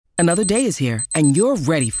Another day is here, and you're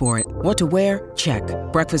ready for it. What to wear? Check.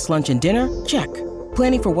 Breakfast, lunch, and dinner? Check.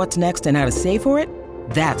 Planning for what's next and how to save for it?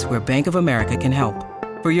 That's where Bank of America can help.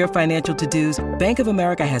 For your financial to-dos, Bank of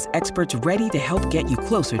America has experts ready to help get you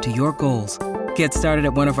closer to your goals. Get started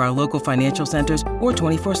at one of our local financial centers or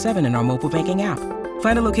 24/7 in our mobile banking app.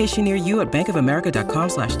 Find a location near you at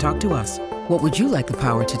bankofamerica.com/talktous. What would you like the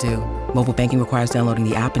power to do? Mobile banking requires downloading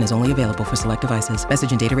the app and is only available for select devices.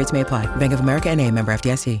 Message and data rates may apply. Bank of America N.A., member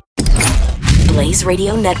FDIC. Blaze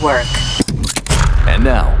Radio Network. And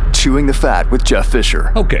now, Chewing the Fat with Jeff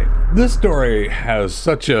Fisher. Okay, this story has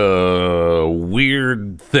such a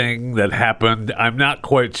weird thing that happened. I'm not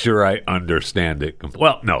quite sure I understand it.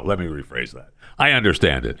 Well, no, let me rephrase that. I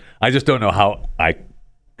understand it. I just don't know how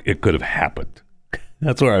it could have happened.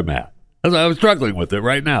 That's where I'm at. I'm struggling with it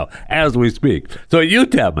right now as we speak. So a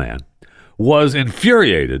Utah man was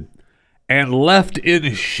infuriated and left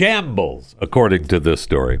in shambles, according to this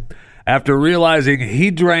story, after realizing he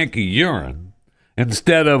drank urine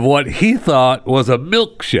instead of what he thought was a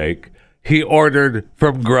milkshake he ordered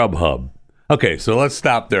from Grubhub. Okay, so let's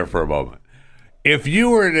stop there for a moment. If you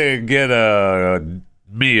were to get a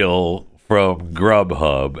meal from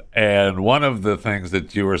Grubhub and one of the things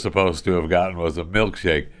that you were supposed to have gotten was a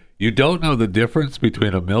milkshake, you don't know the difference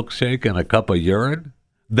between a milkshake and a cup of urine?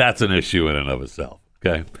 That's an issue in and of itself,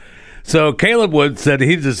 okay? So Caleb Wood said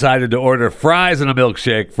he decided to order fries and a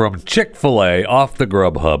milkshake from Chick-fil-A off the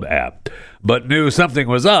Grubhub app, but knew something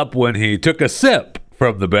was up when he took a sip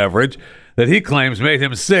from the beverage that he claims made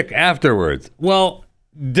him sick afterwards. Well,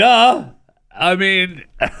 duh. I mean,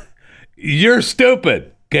 you're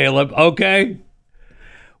stupid, Caleb, okay?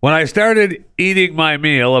 When I started eating my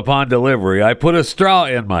meal upon delivery, I put a straw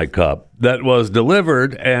in my cup that was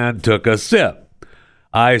delivered and took a sip.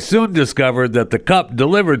 I soon discovered that the cup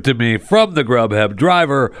delivered to me from the Grubhub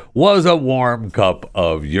driver was a warm cup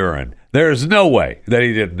of urine. There's no way that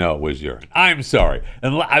he didn't know it was urine. I'm sorry.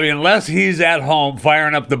 I mean, unless he's at home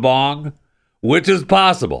firing up the bong, which is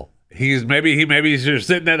possible. Maybe he's just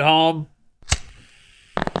sitting at home.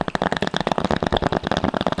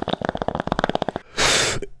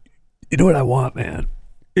 You know what I want, man,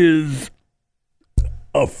 is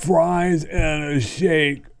a fries and a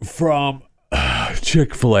shake from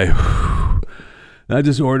Chick-fil-A. I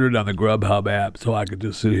just ordered on the Grubhub app so I could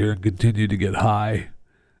just sit here and continue to get high.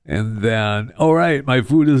 And then, all right, my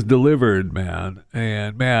food is delivered, man.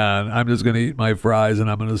 And, man, I'm just going to eat my fries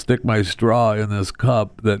and I'm going to stick my straw in this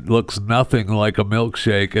cup that looks nothing like a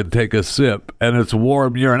milkshake and take a sip. And it's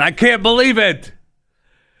warm urine. I can't believe it.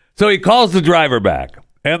 So he calls the driver back.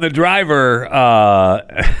 And the driver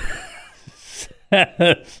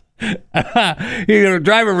says, the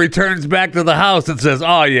driver returns back to the house and says,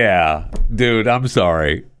 "Oh, yeah, dude, I'm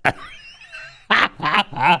sorry.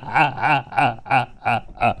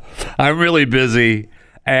 I'm really busy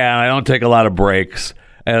and I don't take a lot of breaks.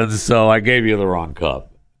 And so I gave you the wrong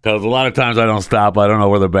cup. Because a lot of times I don't stop. I don't know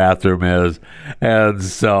where the bathroom is. And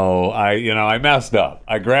so I messed up.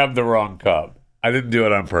 I grabbed the wrong cup. I didn't do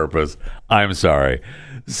it on purpose. I'm sorry."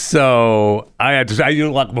 So I put in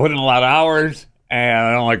a lot of hours, and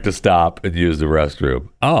I don't like to stop and use the restroom.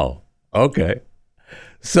 Oh, okay.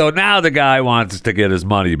 So now the guy wants to get his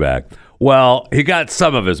money back. Well, he got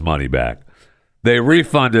some of his money back. They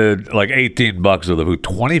refunded like $18 of the food,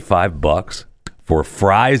 $25 for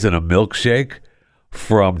fries and a milkshake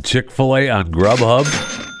from Chick-fil-A on Grubhub.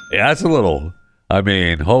 Yeah, that's a little,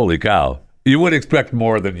 holy cow. You would expect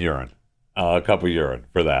more than urine, a cup of urine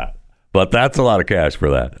for that. But that's a lot of cash for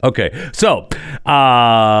that. Okay, so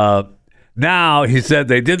now he said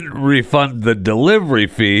they didn't refund the delivery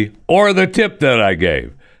fee or the tip that I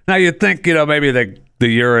gave. Now you'd think, maybe the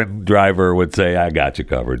urine driver would say, "I got you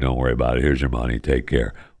covered. Don't worry about it. Here's your money. Take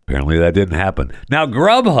care." Apparently that didn't happen. Now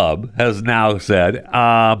Grubhub has now said,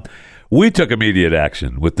 we took immediate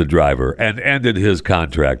action with the driver and ended his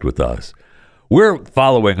contract with us. We're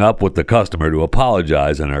following up with the customer to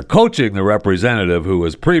apologize and are coaching the representative who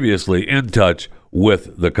was previously in touch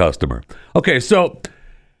with the customer. Okay, so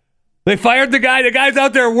they fired the guy. The guy's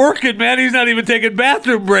out there working, man. He's not even taking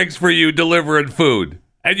bathroom breaks for you delivering food.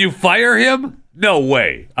 And you fire him? No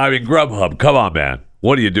way. Grubhub, come on, man.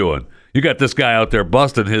 What are you doing? You got this guy out there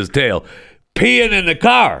busting his tail, peeing in the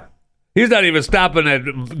car. He's not even stopping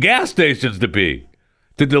at gas stations to pee,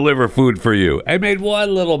 to deliver food for you. I made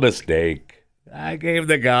one little mistake. I gave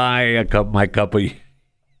the guy my cup of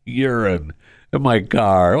urine in my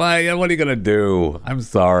car. What are you going to do? I'm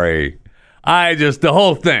sorry. The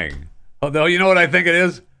whole thing. Although, you know what I think it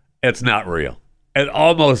is? It's not real. It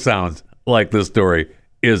almost sounds like this story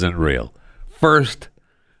isn't real. First,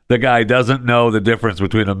 the guy doesn't know the difference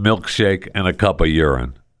between a milkshake and a cup of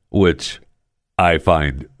urine. which I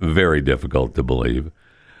find very difficult to believe.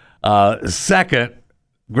 Second,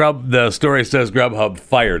 the story says Grubhub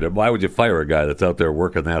fired him. Why would you fire a guy that's out there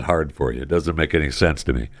working that hard for you? It doesn't make any sense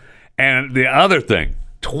to me. And the other thing,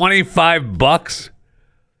 $25?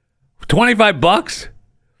 $25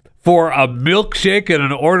 for a milkshake and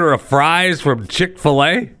an order of fries from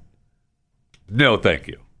Chick-fil-A? No, thank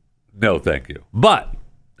you. No, thank you. But,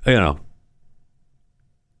 even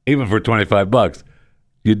for $25,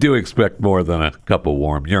 you do expect more than a cup of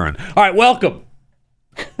warm urine. All right, welcome.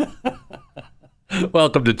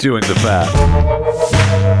 Welcome to Chewing the Fat.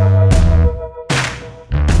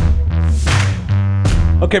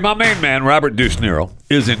 Okay, my main man, Robert Dusnero,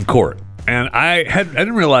 is in court. And I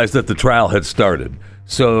didn't realize that the trial had started.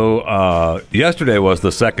 So yesterday was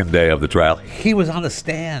the second day of the trial. He was on the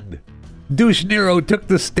stand. Dusnero took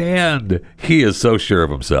the stand. He is so sure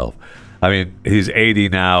of himself. I mean, he's 80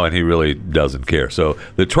 now, and he really doesn't care. So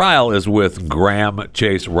the trial is with Graham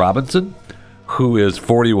Chase Robinson, who is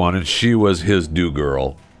 41, and she was his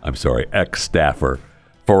ex-staffer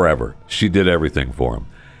forever. She did everything for him.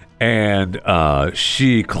 And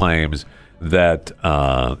she claims that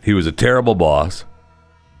he was a terrible boss.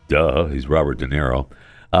 Duh, he's Robert De Niro.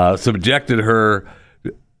 Subjected her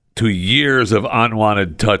to years of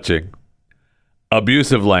unwanted touching,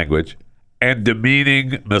 abusive language, and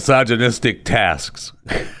demeaning misogynistic tasks.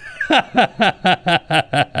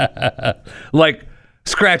 Like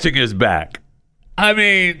scratching his back. I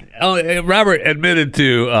mean, Robert admitted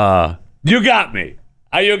to, you got me.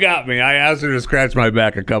 You got me. I asked her to scratch my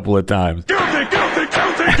back a couple of times. Guilty.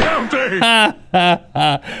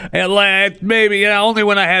 And maybe, only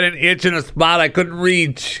when I had an itch in a spot I couldn't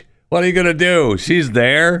reach. What are you going to do? She's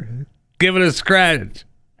there. Give it a scratch.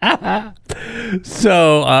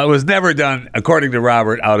 So it was never done, according to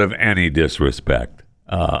Robert, out of any disrespect.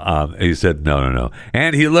 He said, no.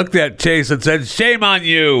 And he looked at Chase and said, shame on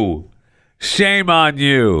you. Shame on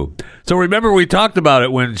you. So remember we talked about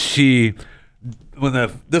it when this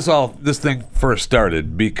thing first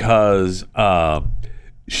started, because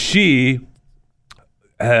he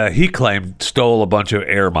claimed stole a bunch of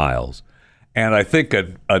air miles, and I think a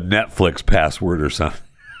Netflix password or something.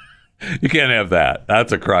 You can't have that.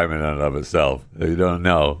 That's a crime in and of itself. You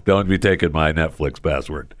don't be taking my Netflix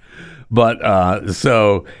password. But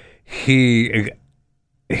so he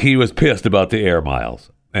was pissed about the air miles.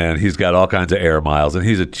 And he's got all kinds of air miles, and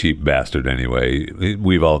he's a cheap bastard anyway.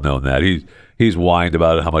 We've all known that. He's whined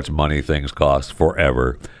about how much money things cost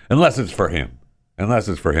forever, unless it's for him. Unless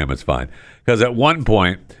it's for him, it's fine. Because at one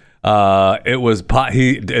point, it was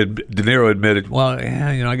De Niro admitted, well,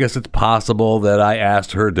 yeah, I guess it's possible that I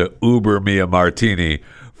asked her to Uber me a martini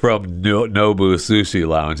from Nobu Sushi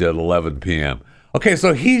Lounge at 11 p.m. Okay,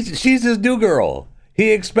 so she's his new girl.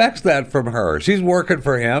 He expects that from her. She's working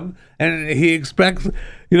for him, and he expects,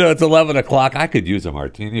 it's 11 o'clock. I could use a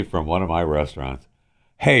martini from one of my restaurants.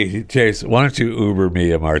 Hey, Chase, why don't you Uber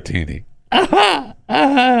me a martini?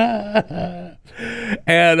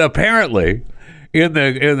 And apparently, in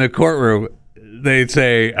the courtroom, they'd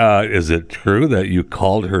say, is it true that you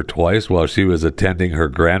called her twice while she was attending her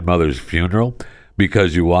grandmother's funeral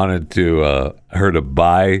because you wanted her to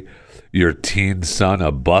buy your teen son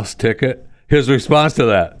a bus ticket? His response to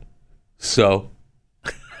that, so.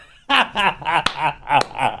 Now,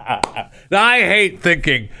 I hate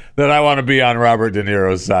thinking that I want to be on Robert De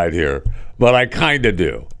Niro's side here, but I kind of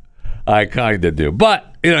do.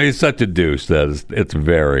 But, he's such a douche that it's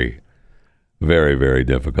very, very, very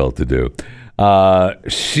difficult to do.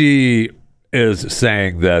 She is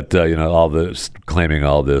saying that, claiming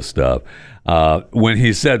all this stuff. When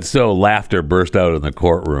he said so, laughter burst out in the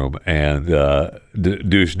courtroom, and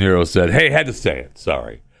Dusnero said, hey, had to say it,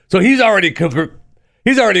 sorry. So he's already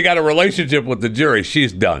got a relationship with the jury.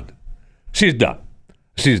 She's done.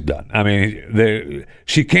 I mean,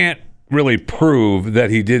 she can't really prove that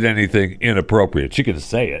he did anything inappropriate. She can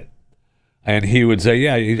say it. And he would say,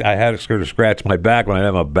 yeah, I had her to scratch my back when I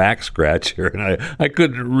have a back scratcher, and I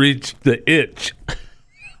couldn't reach the itch.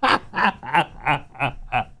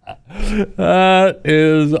 That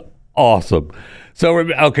is awesome.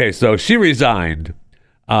 So she resigned.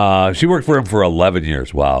 She worked for him for 11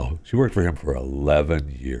 years. Wow. She worked for him for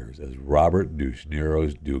 11 years as Robert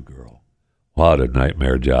Dusnero's do-girl. What a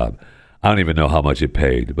nightmare job. I don't even know how much it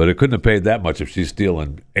paid, but it couldn't have paid that much if she's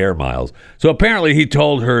stealing air miles. So apparently he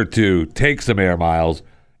told her to take some air miles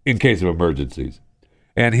in case of emergencies.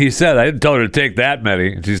 And he said, I didn't tell her to take that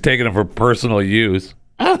many. She's taking them for personal use.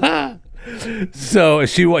 So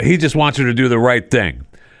he just wants her to do the right thing.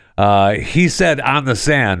 He said on the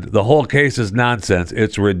stand, the whole case is nonsense.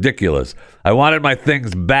 It's ridiculous. I wanted my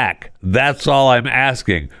things back. That's all I'm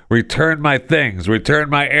asking. Return my things. Return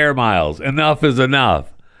my air miles. Enough is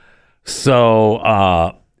enough.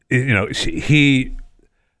 So, he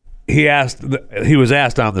was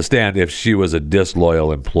asked on the stand if she was a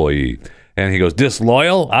disloyal employee. And he goes,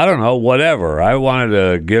 disloyal? I don't know, whatever. I wanted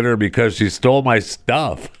to get her because she stole my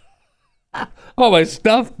stuff. Oh, my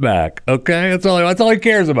stuff back. Okay, that's all he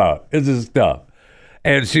cares about is his stuff.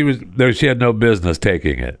 And she had no business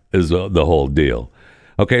taking it. Is the whole deal.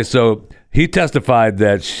 Okay, so he testified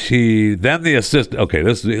that then the assistant. Okay,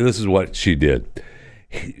 this is what she did.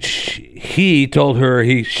 He told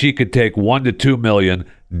her she could take 1 to 2 million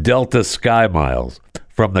Delta Sky miles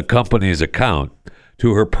from the company's account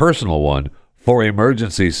to her personal one for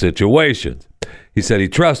emergency situations. He said he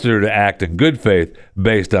trusted her to act in good faith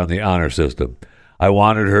based on the honor system. I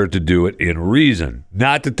wanted her to do it in reason,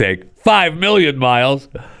 not to take 5 million miles.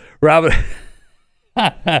 Robin, I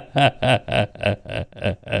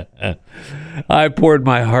poured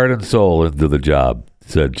my heart and soul into the job,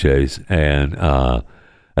 said Chase, and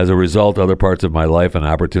as a result, other parts of my life and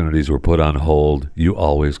opportunities were put on hold. You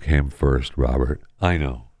always came first, Robert. I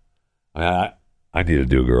know. I need a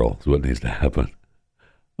do girl. That's what needs to happen.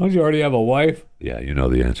 Don't you already have a wife? Yeah, you know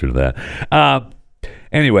the answer to that.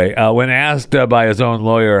 Anyway, when asked by his own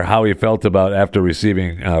lawyer how he felt about after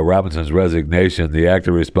receiving Robinson's resignation, the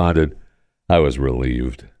actor responded, I was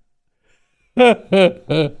relieved.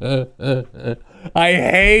 I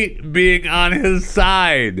hate being on his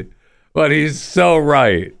side, but he's so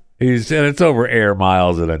right. And it's over air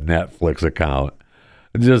miles and a Netflix account.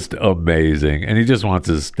 Just amazing. And he just wants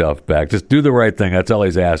his stuff back. Just do the right thing. That's all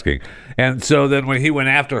he's asking. And so then when he went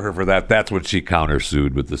after her for that, that's when she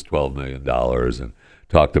countersued with this $12 million and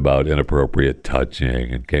talked about inappropriate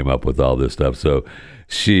touching and came up with all this stuff. So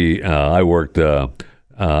I worked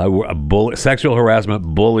sexual harassment,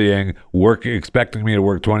 bullying, expecting me to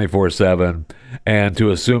work 24/7 and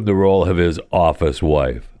to assume the role of his office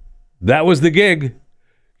wife. That was the gig.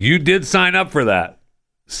 You did sign up for that.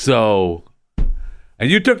 So... And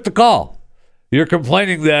you took the call. You're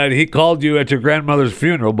complaining that he called you at your grandmother's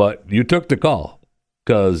funeral, but you took the call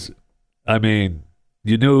because,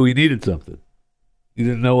 you knew he needed something. You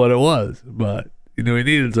didn't know what it was, but you knew he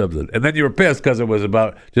needed something. And then you were pissed because it was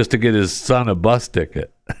about just to get his son a bus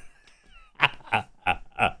ticket.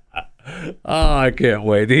 Oh, I can't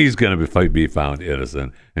wait. He's going to be found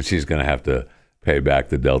innocent, and she's going to have to pay back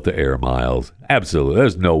the Delta Air miles. Absolutely.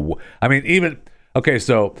 There's no... Okay,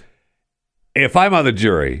 so... If I'm on the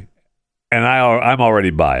jury, and I'm already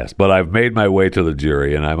biased, but I've made my way to the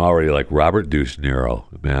jury, and I'm already like, Robert Douche Nero,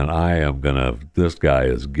 man, this guy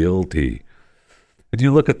is guilty. And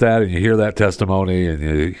you look at that, and you hear that testimony, and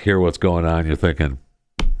you hear what's going on, you're thinking,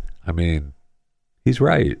 he's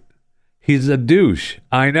right. He's a douche,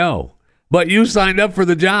 I know. But you signed up for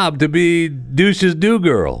the job to be Douche's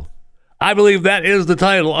do-girl. I believe that is the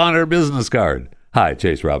title on her business card. Hi,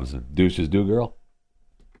 Chase Robinson, Douche's do-girl.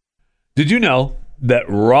 Did you know that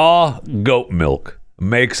raw goat milk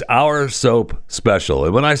makes our soap special?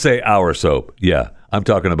 And when I say our soap, yeah, I'm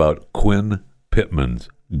talking about Quinn Pittman's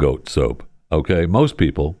goat soap. Okay, most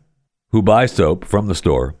people who buy soap from the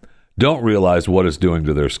store don't realize what it's doing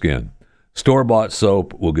to their skin. Store-bought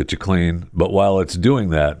soap will get you clean, but while it's doing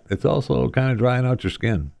that, it's also kind of drying out your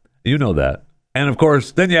skin. You know that. And of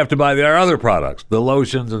course, then you have to buy their other products, the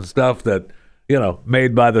lotions and stuff that,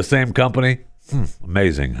 made by the same company.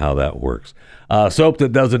 Amazing how that works. Soap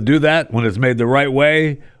that doesn't do that when it's made the right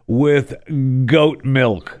way with goat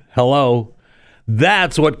milk. Hello.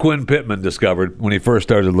 That's what Quinn Pittman discovered when he first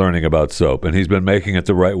started learning about soap, and he's been making it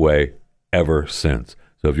the right way ever since.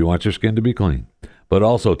 So if you want your skin to be clean, but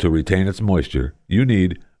also to retain its moisture, you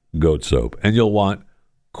need goat soap, and you'll want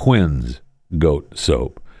Quinn's goat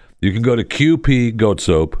soap. You can go to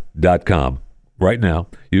qpgoatsoap.com. Right now,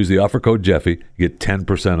 use the offer code Jeffy, get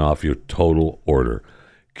 10% off your total order.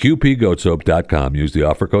 qpgoatsoap.com, use the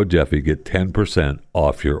offer code Jeffy, get 10%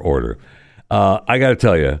 off your order. I got to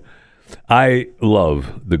tell you, I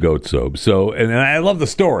love the goat soap. So, and I love the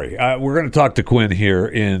story. We're going to talk to Quinn here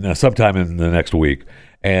in sometime in the next week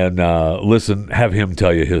and have him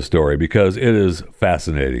tell you his story because it is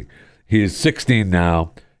fascinating. He's 16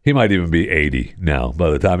 now. He might even be 80 now by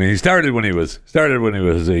the time. He started when he was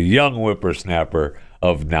a young whippersnapper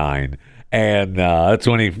of 9, and that's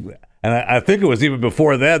when I think it was even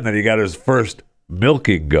before then that he got his first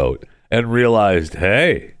milking goat and realized,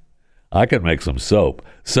 hey, I can make some soap.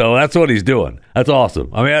 So that's what he's doing. That's awesome.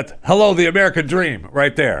 That's the American dream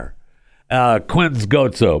right there. Quinn's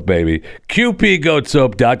goat soap, baby.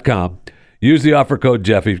 qpgoatsoap.com. Use the offer code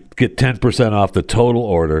Jeffy. Get 10% off the total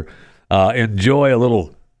order. Enjoy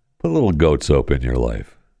put a little goat soap in your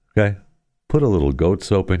life. Okay? Put a little goat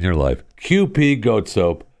soap in your life.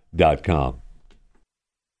 QPGoatSoap.com.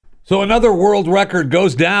 So another world record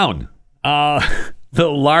goes down. The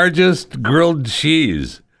largest grilled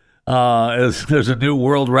cheese. There's a new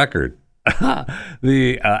world record.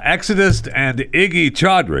 The Exodus and Iggy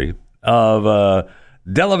Chaudhry of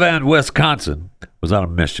Delavan, Wisconsin, was on a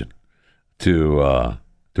mission to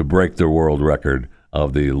break the world record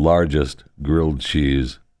of the largest grilled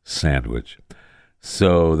cheese sandwich.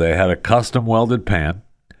 So they had a custom welded pan,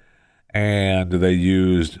 and they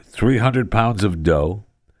used 300 pounds of dough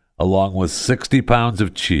along with 60 pounds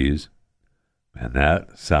of cheese. And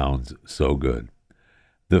that sounds so good.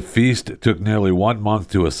 The feast took nearly 1 month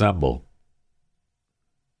to assemble.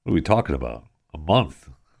 What are we talking about? A month?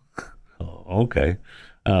 Oh, okay.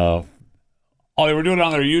 They were doing it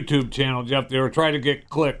on their YouTube channel, Jeff. They were trying to get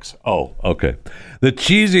clicks. Oh, okay. The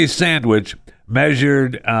cheesy sandwich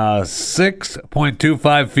measured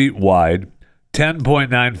 6.25 feet wide,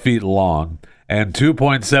 10.9 feet long, and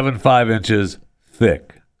 2.75 inches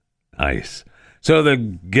thick. Nice. So the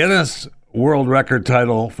Guinness World Record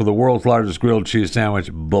title for the world's largest grilled cheese sandwich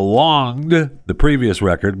the previous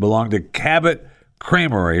record belonged to Cabot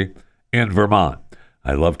Creamery in Vermont.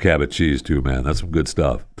 I love Cabot cheese too, man. That's some good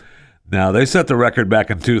stuff. Now, they set the record back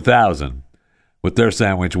in 2000 with their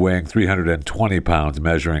sandwich weighing 320 pounds,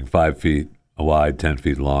 measuring 5 feet wide, 10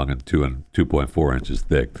 feet long, and 2.4 inches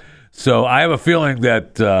thick. So I have a feeling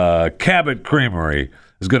that Cabot Creamery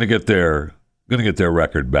is going to get their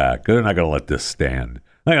record back. They're not going to let this stand.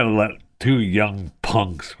 They're not going to let two young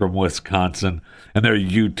punks from Wisconsin and their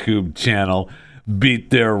YouTube channel beat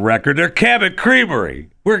their record. They're Cabot Creamery.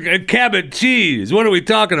 We're Cabot Cheese. What are we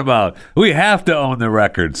talking about? We have to own the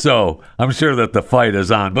record. So I'm sure that the fight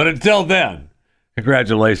is on. But until then,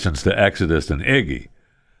 congratulations to Exodus and Iggy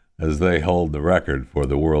as they hold the record for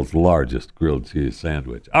the world's largest grilled cheese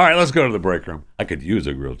sandwich. All right, let's go to the break room. I could use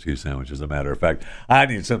a grilled cheese sandwich, as a matter of fact. I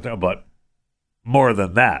need something, but more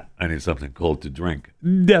than that, I need something cold to drink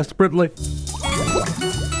desperately.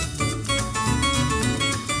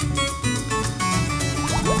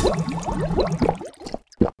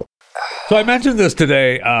 So I mentioned this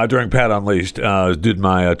today during Pat Unleashed, did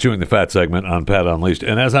my Chewing the Fat segment on Pat Unleashed,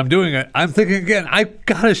 and as I'm doing it, I'm thinking again, I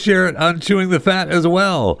gotta share it on Chewing the Fat as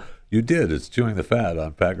well. You did. It's Chewing the Fat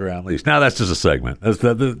on Pat Gray Unleashed. Now that's just a segment.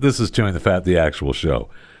 This is Chewing the Fat, the actual show.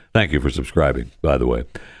 Thank you for subscribing, by the way.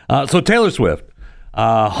 So Taylor Swift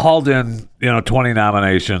hauled in 20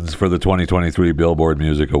 nominations for the 2023 Billboard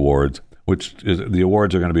Music Awards, the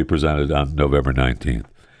awards are going to be presented on November 19th.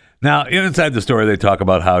 Now, inside the story, they talk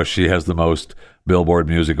about how she has the most Billboard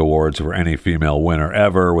Music Awards for any female winner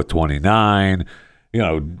ever with 29.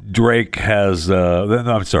 Drake has,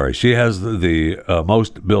 she has the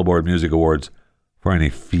most Billboard Music Awards for any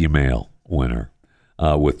female winner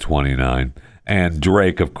with 29. And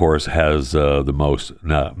Drake, of course, has the most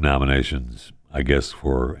nominations, I guess,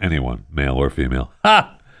 for anyone, male or female.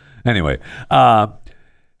 Anyway,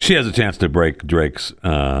 she has a chance to break Drake's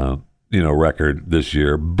record this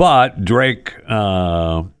year, but Drake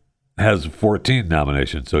has 14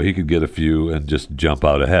 nominations, so he could get a few and just jump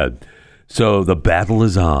out ahead. So the battle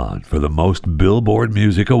is on for the most Billboard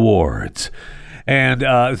Music Awards, and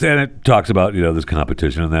it talks about this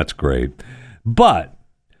competition, and that's great. But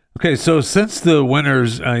okay, so since the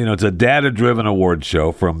winners, it's a data-driven award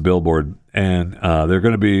show from Billboard, and they're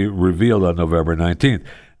going to be revealed on November 19th.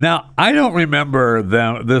 Now, I don't remember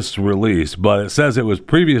this release, but it says it was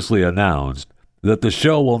previously announced that the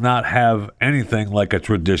show will not have anything like a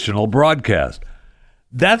traditional broadcast.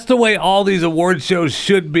 That's the way all these award shows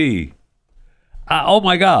should be. Oh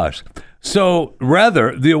my gosh. So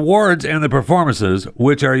rather, the awards and the performances,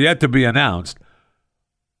 which are yet to be announced,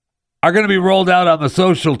 are going to be rolled out on the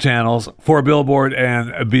social channels for Billboard and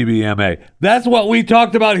BBMA. That's what we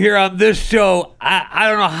talked about here on this show. I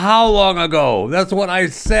don't know how long ago. That's what I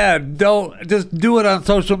said. Don't just do it on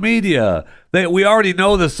social media. We already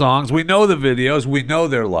know the songs. We know the videos. We know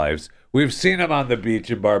their lives. We've seen them on the beach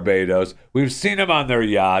in Barbados. We've seen them on their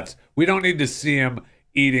yachts. We don't need to see them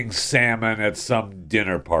eating salmon at some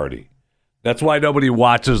dinner party. That's why nobody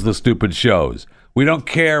watches the stupid shows. We don't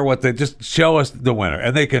care what they just show us the winner,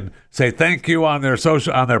 and they can say thank you on their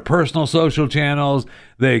personal social channels.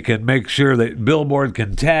 They can make sure that Billboard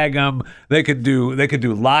can tag them. They can do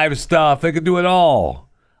live stuff. They can do it all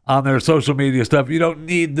on their social media stuff. You don't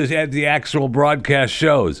need the actual broadcast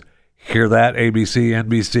shows. Hear that, ABC,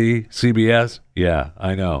 NBC, CBS? Yeah,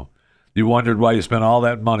 I know. You wondered why you spent all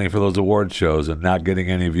that money for those award shows and not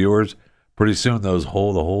getting any viewers? Pretty soon, the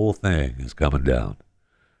whole thing is coming down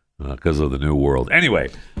because of the new world. Anyway,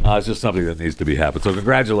 it's just something that needs to be happened. So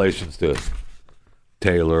congratulations to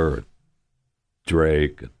Taylor,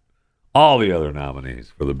 Drake, and all the other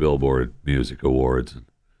nominees for the Billboard Music Awards. And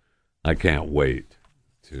I can't wait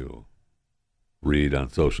to read on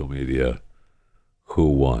social media who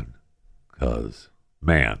won, because,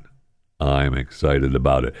 man, I'm excited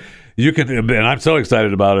about it. You can, and I'm so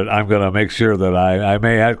excited about it, I'm going to make sure that I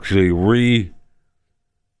may actually retweet,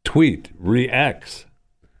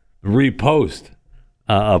 repost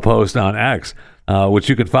a post on X, which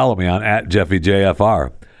you can follow me on at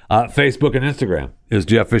JeffyJFR. Facebook and Instagram is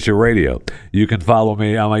Jeff Fisher Radio. You can follow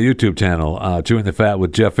me on my YouTube channel, Chewing the Fat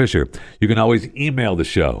with Jeff Fisher. You can always email the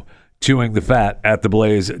show,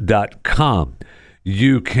 chewingthefat@theblaze.com.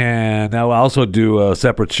 You can now also do a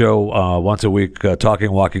separate show once a week,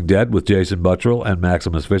 Talking Walking Dead with Jason Buttrill and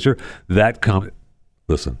Maximus Fisher.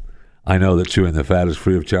 Listen, I know that Chewing the Fat is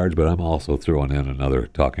free of charge, but I'm also throwing in another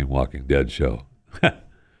Talking Walking Dead show.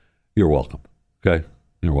 You're welcome. Okay?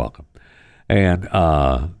 You're welcome. And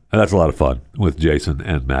that's a lot of fun with Jason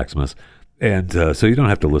and Maximus. And so you don't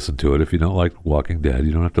have to listen to it if you don't like Walking Dead.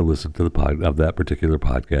 You don't have to listen to of that particular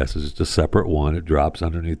podcast. It's just a separate one. It drops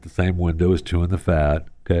underneath the same window as Chewing the Fat.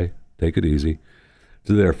 Okay? Take it easy. It's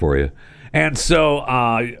there for you. And so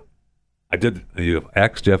I did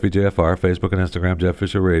X, Jeffy JFR, Facebook and Instagram, Jeff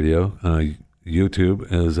Fisher Radio.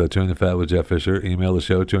 YouTube is Chewing the Fat with Jeff Fisher. Email the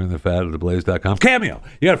show, chewingthefat@theblaze.com. Cameo.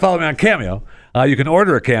 You got to follow me on Cameo. You can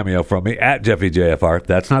order a Cameo from me at JeffyJFR.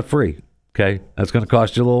 That's not free. Okay, that's going to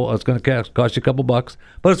cost you It's going to cost you a couple bucks,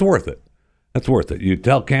 but it's worth it. It's worth it. You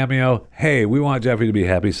tell Cameo, hey, we want Jeffy to be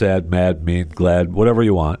happy, sad, mad, mean, glad, whatever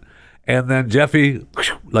you want, and then Jeffy,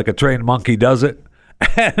 like a trained monkey, does it,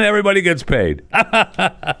 and everybody gets paid,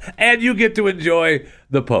 and you get to enjoy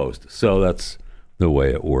the post. So that's the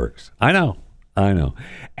way it works. I know.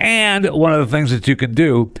 And one of the things that you can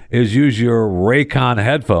do is use your Raycon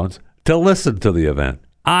headphones to listen to the event.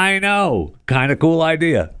 I know, kind of cool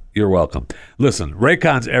idea. You're welcome. Listen,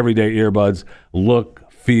 Raycon's everyday earbuds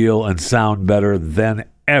look, feel, and sound better than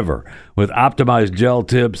ever with optimized gel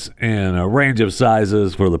tips in a range of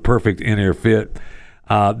sizes for the perfect in-ear fit.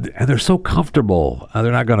 And they're so comfortable.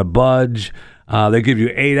 They're not going to budge. They give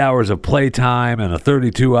you 8 hours of playtime and a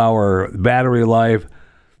 32-hour battery life.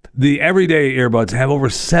 The everyday earbuds have over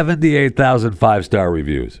 78,000 five-star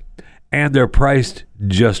reviews, and they're priced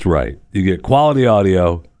just right. You get quality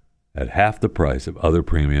audio at half the price of other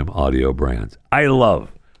premium audio brands. I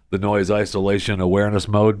love the noise isolation awareness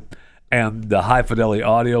mode and the high fidelity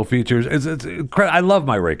audio features. It's incredible. I love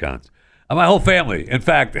my Raycons. My whole family. In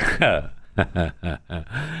fact, I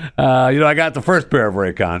got the first pair of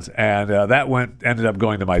Raycons, and that ended up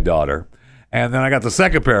going to my daughter. And then I got the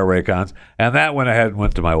second pair of Raycons, and that went ahead and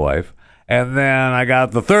went to my wife. And then I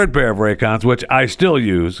got the third pair of Raycons, which I still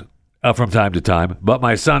use from time to time, but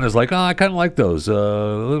my son is like, I kind of like those. Why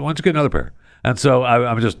don't you get another pair? And so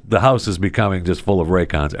the house is becoming just full of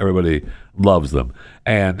Raycons. Everybody loves them,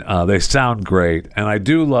 and they sound great. And I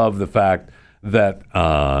do love the fact that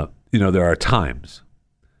there are times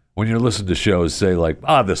when you're listening to shows, say like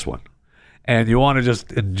this one, and you want to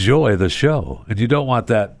just enjoy the show, and you don't want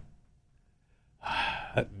that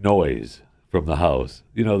noise from the house.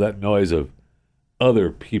 That noise of other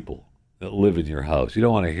people that live in your house. You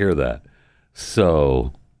don't want to hear that.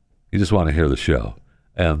 So you just want to hear the show.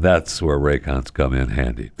 And that's where Raycons come in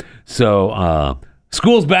handy. So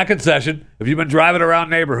school's back in session. If you've been driving around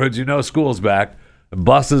neighborhoods, you know school's back.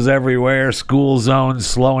 Buses everywhere, school zones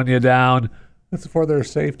slowing you down. That's for their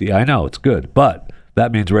safety. I know, it's good. But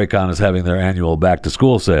that means Raycon is having their annual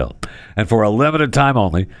back-to-school sale. And for a limited time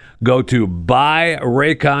only, go to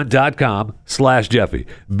buyraycon.com/Jeffy.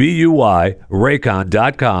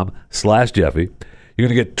 BUYRaycon.com/Jeffy. You're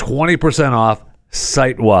going to get 20% off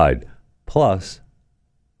site-wide, plus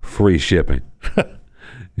free shipping.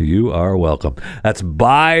 You are welcome. That's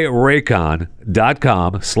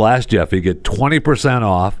buyraycon.com/Jeffy. Get 20%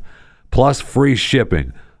 off, plus free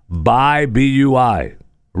shipping. Buy BUY.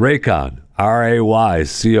 Raycon.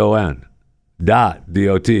 RAYCON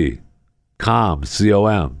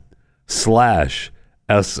 .com/SLASH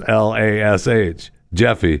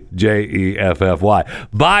Jeffy JEFFY.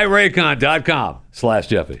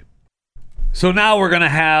 Buyraycon.com/Jeffy. So now we're going to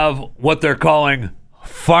have what they're calling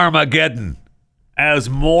Pharmageddon, as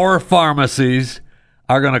more pharmacies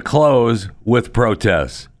are going to close with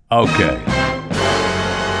protests. Okay,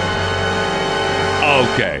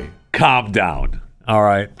 calm down. All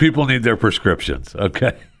right, people need their prescriptions,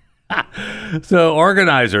 okay? So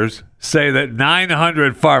organizers say that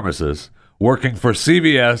 900 pharmacists working for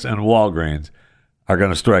CVS and Walgreens are going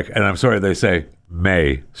to strike. And I'm sorry, they say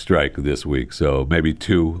may strike this week. So maybe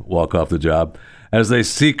 2 walk off the job as they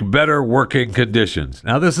seek better working conditions.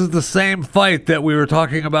 Now, this is the same fight that we were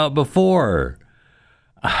talking about before.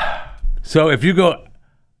 So if you go,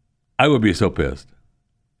 I would be so pissed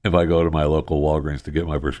if I go to my local Walgreens to get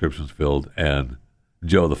my prescriptions filled and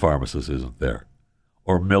Joe the pharmacist isn't there,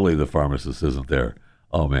 or Millie the pharmacist isn't there.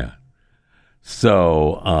 Oh, man.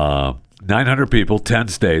 So 900 people, 10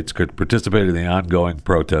 states could participate in the ongoing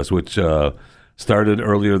protest, which started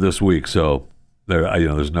earlier this week. So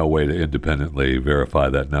there's no way to independently verify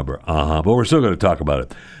that number. But we're still going to talk about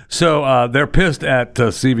it. So they're pissed at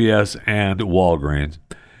CVS and Walgreens.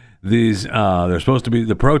 They're supposed to be,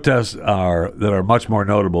 the protests that are much more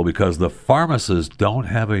notable because the pharmacists don't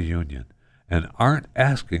have a union and aren't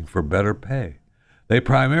asking for better pay. They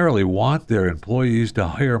primarily want their employees to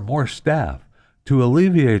hire more staff to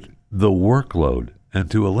alleviate the workload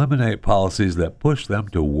and to eliminate policies that push them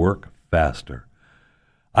to work faster.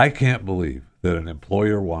 I can't believe that an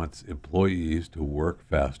employer wants employees to work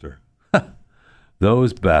faster.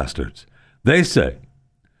 Those bastards. They say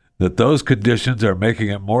that those conditions are making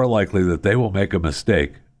it more likely that they will make a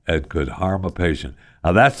mistake and could harm a patient.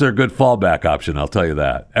 Now, that's their good fallback option, I'll tell you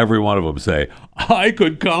that. Every one of them say, I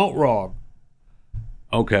could count wrong.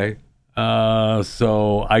 Okay,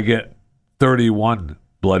 so I get 31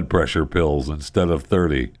 blood pressure pills instead of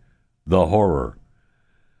 30. The horror.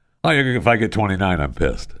 If I get 29, I'm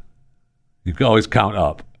pissed. You can always count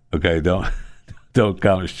up, okay? Don't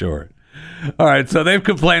count short. All right, so they've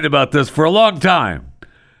complained about this for a long time.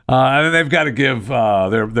 And then they've got to give,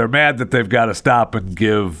 they're mad that they've got to stop and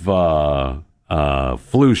give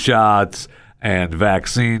flu shots and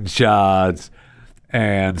vaccine shots.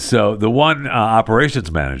 And so the one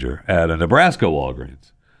operations manager at a Nebraska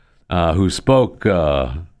Walgreens who spoke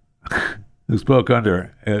under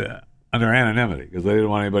anonymity because they didn't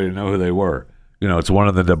want anybody to know who they were. It's one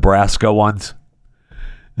of the Nebraska ones.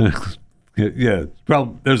 Yeah,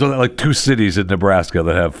 probably there's like 2 cities in Nebraska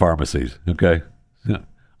that have pharmacies. Okay,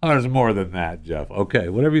 there's more than that, Jeff. Okay,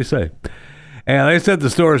 whatever you say. And they said the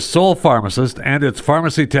store's sole pharmacist and its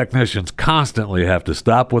pharmacy technicians constantly have to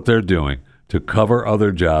stop what they're doing to cover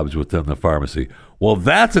other jobs within the pharmacy. Well,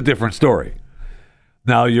 that's a different story.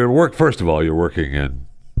 Now, first of all, you're working in,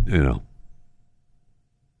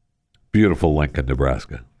 beautiful Lincoln,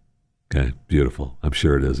 Nebraska. Okay, beautiful. I'm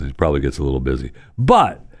sure it is. It probably gets a little busy.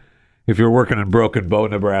 But if you're working in Broken Bow,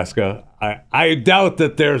 Nebraska, I doubt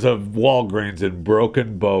that there's a Walgreens in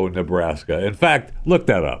Broken Bow, Nebraska. In fact, look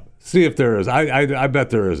that up. See if there is. I bet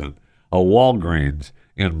there isn't a Walgreens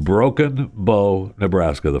in Broken Bow,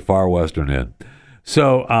 Nebraska, the far western end.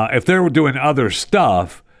 So if they were doing other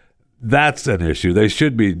stuff, that's an issue. They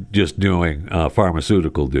should be just doing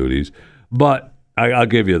pharmaceutical duties. But I'll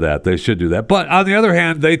give you that. They should do that. But on the other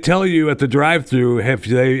hand, they tell you at the drive-thru,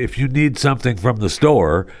 if you need something from the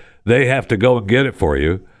store, they have to go and get it for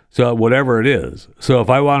you. So whatever it is. So if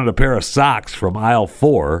I wanted a pair of socks from aisle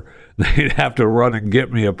 4, they'd have to run and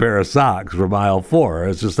get me a pair of socks from aisle 4.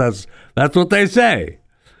 It's just that's what they say.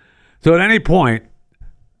 So at any point,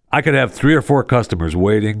 I could have 3 or 4 customers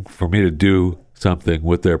waiting for me to do something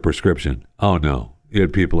with their prescription. Oh, no. You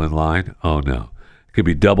had people in line? Oh, no. It could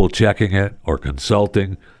be double checking it or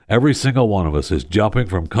consulting. Every single one of us is jumping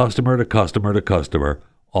from customer to customer to customer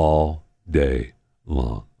all day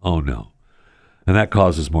long. Oh, no. And that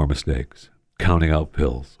causes more mistakes. Counting out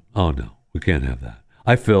pills. Oh, no. We can't have that.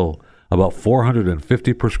 I fill about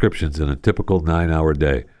 450 prescriptions in a typical 9-hour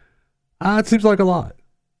day. It seems like a lot.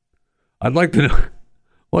 I'd like to know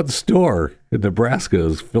what store in Nebraska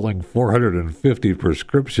is filling 450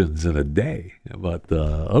 prescriptions in a day. But,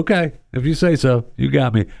 okay, if you say so, you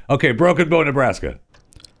got me. Okay, Broken Bow, Nebraska.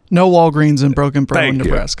 No Walgreens in Broken Bow,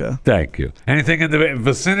 Nebraska. Thank you. Anything in the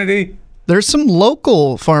vicinity? There's some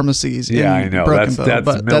local pharmacies in I know. Broken Bow, that's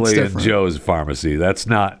but Millie that's and Joe's pharmacy. That's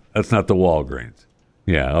not the Walgreens.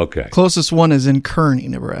 Yeah, okay. Closest one is in Kearney,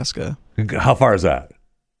 Nebraska. How far is that?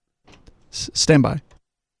 Stand by.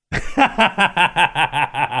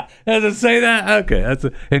 Does it say that? Okay, that's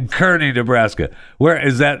in Kearney, Nebraska. Where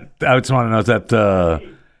is that? I just want to know. Is that?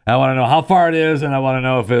 I want to know how far it is, and I want to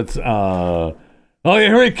know if it's. Oh yeah,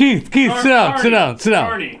 hurry, Keith, sit down.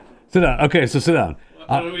 Kearney. Sit down. Okay, so sit down.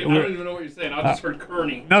 I don't even know what you're saying. I just heard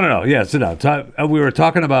Kearney. No. Yeah, sit down. We were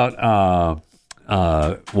talking about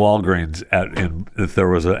Walgreens if there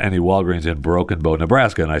was any Walgreens in Broken Bow,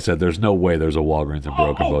 Nebraska, and I said there's no way there's a Walgreens in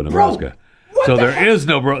Broken Bow, Nebraska. So there is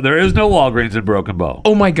no Walgreens in Broken Bow.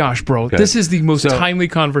 Oh my gosh, bro! Okay. This is the most timely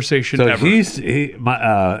conversation ever.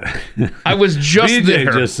 I was just BJ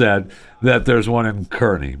there. Just said that there's one in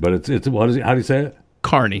Kearney, but it's what is it? How do you say it?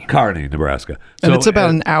 Kearney. Kearney, Nebraska. And it's about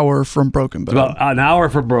an hour from Broken Bow. About an hour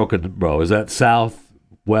from Broken Bow. Is that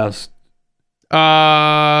southwest?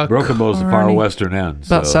 Broken Bow's the far western end.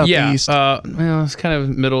 About southeast. Well, it's kind of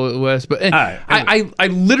middle west. But I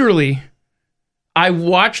literally... I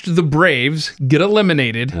watched the Braves get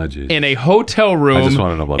eliminated in a hotel room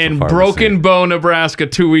in Broken Bow, Nebraska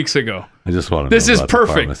 2 weeks ago. I just want to know. This is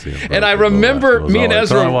perfect. And I remember me and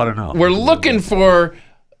Ezra were looking for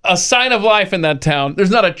a sign of life in that town.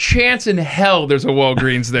 There's not a chance in hell there's a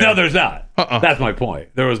Walgreens there. No, there's not. That's my point.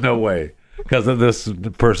 There was no way. Because this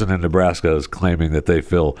person in Nebraska is claiming that they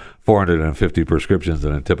fill 450 prescriptions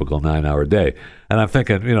in a typical 9-hour day. And I'm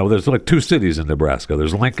thinking, there's like 2 cities in Nebraska.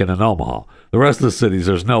 There's Lincoln and Omaha. The rest of the cities,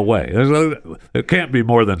 there's no way. There can't be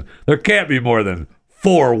more than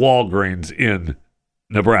 4 Walgreens in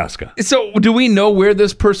Nebraska. So do we know where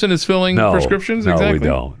this person is filling prescriptions exactly? No, we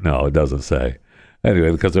don't. No, it doesn't say.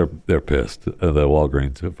 Anyway, because they're pissed. The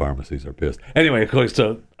Walgreens pharmacies are pissed. Anyway,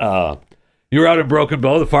 so... you were out in Broken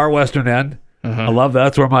Bow, the far western end. I love that.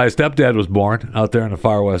 That's where my stepdad was born, out there in the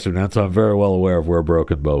far western end, so I'm very well aware of where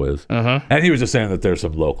Broken Bow is. And he was just saying that there's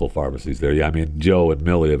some local pharmacies there. Yeah, I mean, Joe and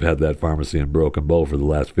Millie have had that pharmacy in Broken Bow for the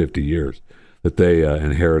last 50 years that they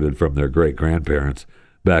inherited from their great-grandparents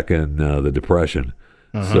back in the Depression.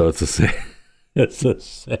 So it's the same. It's the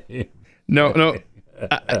same. No.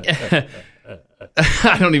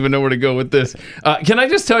 I don't even know where to go with this. Can I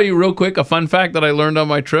just tell you real quick a fun fact that I learned on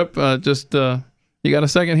my trip? You got a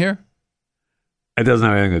second here? It doesn't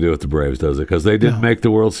have anything to do with the Braves, does it? Because they didn't make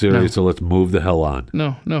the World Series, so let's move the hell on.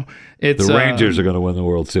 No. The Rangers are going to win the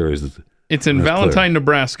World Series. It's in Valentine,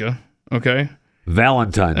 Nebraska. Okay.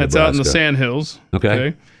 Valentine, Nebraska. It's out in the Sandhills.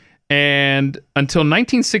 Okay. And until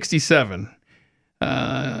 1967,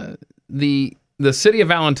 the city of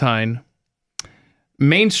Valentine...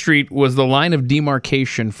 Main Street was the line of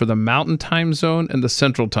demarcation for the Mountain Time Zone and the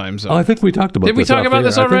Central Time Zone. Oh, I think we talked about this. Did we talk about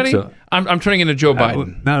this already? So. I'm turning into Joe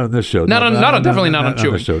Biden. Not on this show. Definitely not on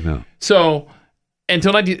this show, no. So,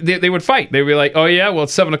 until they would fight. They would be like, oh, yeah, well,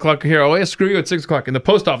 it's 7 o'clock here. Oh, yeah, screw you, it's 6 o'clock. And the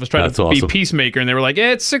post office tried to be peacemaker, and they were like, yeah,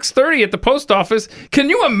 it's 6:30 at the post office. Can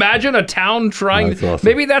you imagine a town trying... That's awesome.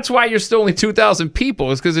 Maybe that's why you're still only 2,000 people,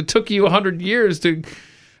 is because it took you 100 years to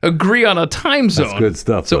agree on a time zone. That's good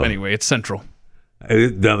stuff, So though. Anyway, it's Central.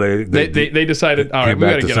 No, they decided, all right, we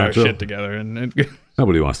got to get our shit together.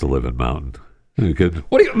 Nobody wants to live in Mountain. Mountain's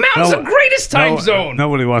the greatest time zone.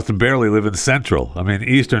 Nobody wants to barely live in Central. I mean,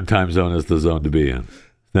 Eastern Time Zone is the zone to be in.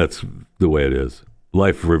 That's the way it is.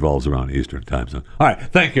 Life revolves around Eastern Time Zone. All right,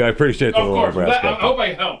 thank you. I appreciate the little Nebraska. I hope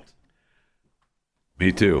I helped.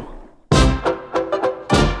 Me too.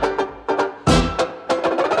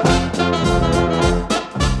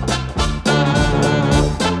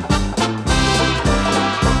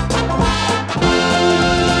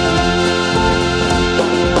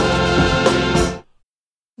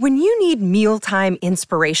 When you need mealtime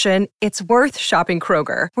inspiration, it's worth shopping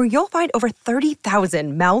Kroger, where you'll find over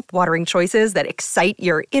 30,000 mouth-watering choices that excite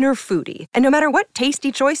your inner foodie. And no matter what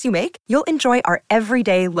tasty choice you make, you'll enjoy our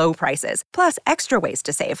everyday low prices, plus extra ways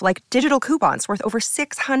to save, like digital coupons worth over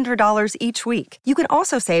 $600 each week. You can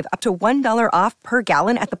also save up to $1 off per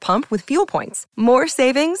gallon at the pump with fuel points. More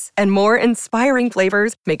savings and more inspiring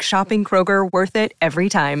flavors make shopping Kroger worth it every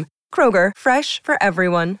time. Kroger, fresh for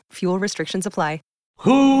everyone. Fuel restrictions apply.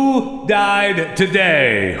 Who died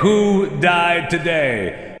today?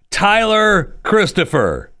 Tyler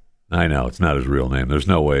Christopher. I know, it's not his real name. There's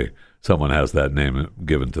no way someone has that name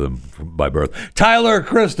given to them by birth. Tyler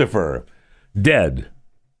Christopher, dead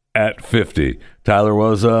at 50. Tyler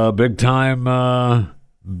was a big-time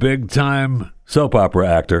soap opera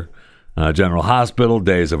actor. General Hospital,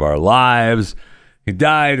 Days of Our Lives. He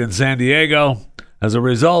died in San Diego as a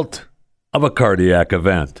result of a cardiac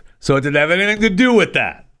event. So it didn't have anything to do with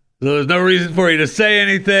that. So there's no reason for you to say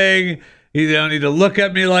anything. You don't need to look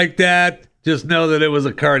at me like that. Just know that it was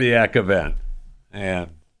a cardiac event.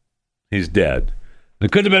 And he's dead.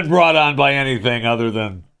 It couldn't have been brought on by anything other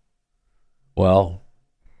than, well,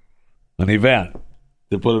 an event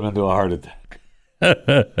that put him into a heart attack.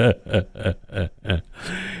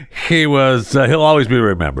 He'll always be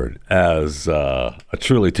remembered as a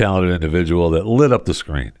truly talented individual that lit up the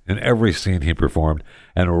screen in every scene he performed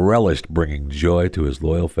and relished bringing joy to his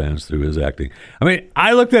loyal fans through his acting. I mean,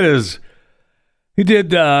 I looked at he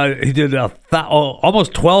did almost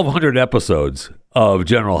 1,200 episodes of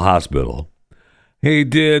General Hospital. He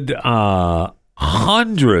did a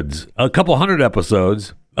couple hundred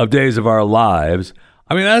episodes of Days of Our Lives.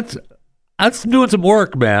 I mean, that's doing some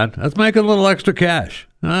work, man. That's making a little extra cash.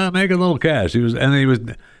 Making a little cash. He was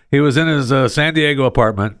in his San Diego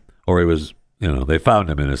apartment, or he was, they found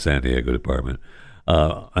him in his San Diego apartment.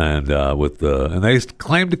 and they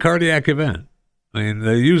claimed a cardiac event. I mean,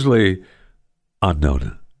 they usually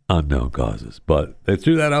unknown causes, but they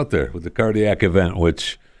threw that out there with the cardiac event,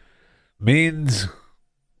 which means,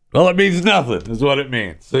 well, it means nothing is what it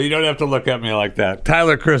means. So you don't have to look at me like that.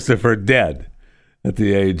 Tyler Christopher dead at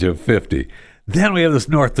the age of 50. Then we have this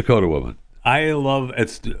North Dakota woman. I love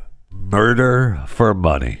it's murder for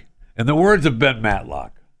money. In the words of Ben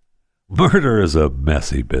Matlock, murder is a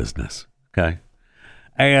messy business. Okay,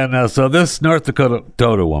 and so this North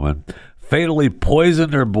Dakota woman fatally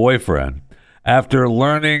poisoned her boyfriend after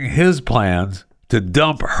learning his plans to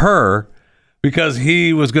dump her because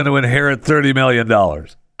he was going to inherit $30 million.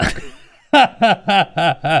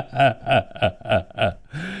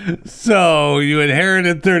 So you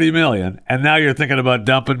inherited $30 million, and now you're thinking about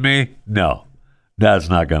dumping me? No, that's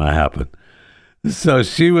not going to happen. So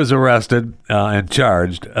she was arrested and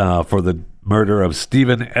charged for the murder of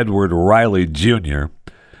Stephen Edward Riley Jr.,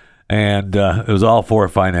 and it was all for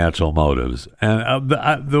financial motives. And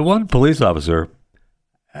the one police officer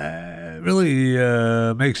really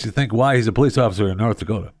makes you think why he's a police officer in North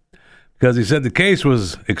Dakota. Because he said the case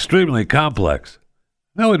was extremely complex.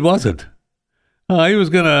 No, it wasn't. He was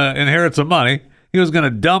going to inherit some money. He was going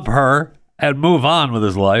to dump her and move on with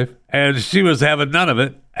his life. And she was having none of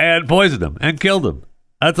it and poisoned him and killed him.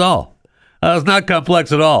 That's all. It's not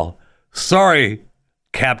complex at all. Sorry,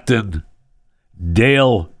 Captain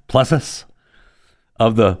Dale Plessis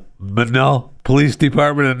of the Minot Police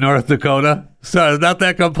Department in North Dakota. Sorry, it's not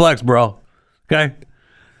that complex, bro. Okay?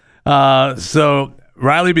 So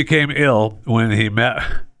Riley became ill when he met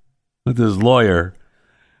with his lawyer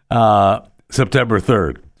September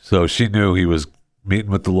 3rd. So she knew he was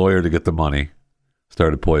meeting with the lawyer to get the money,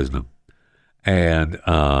 started poisoning him. And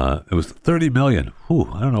it was $30 million.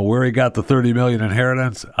 Whew, I don't know where he got the $30 million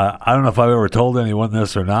inheritance. I don't know if I've ever told anyone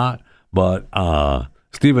this or not, but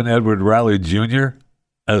Stephen Edward Riley Jr.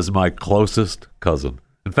 is my closest cousin.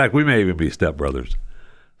 In fact, we may even be stepbrothers.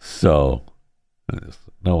 So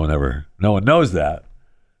no one knows that,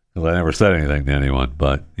 because I never said anything to anyone,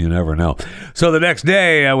 but you never know. So the next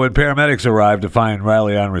day, when paramedics arrived to find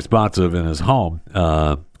Riley unresponsive in his home,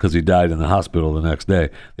 because he died in the hospital the next day,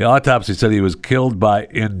 the autopsy said he was killed by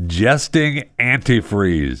ingesting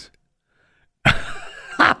antifreeze.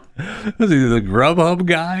 Was he the Grubhub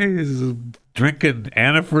guy? Is he drinking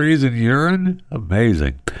antifreeze and urine?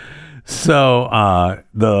 Amazing. So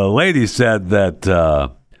the lady said that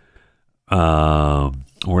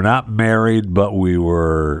we're not married, but we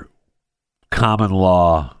were common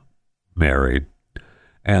law married,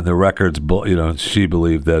 and the records, she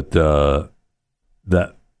believed that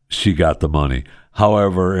that she got the money.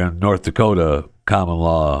 However, in North Dakota, common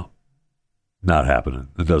law not happening.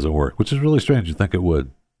 It doesn't work, which is really strange. You'd think it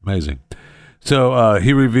would. Amazing. So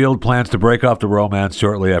he revealed plans to break off the romance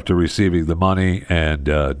shortly after receiving the money, and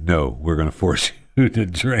no, we're going to force you to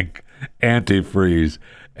drink antifreeze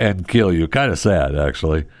and kill you. Kind of sad,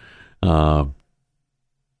 actually. Couldn't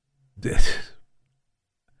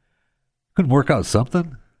work out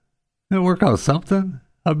something? Didn't work out something?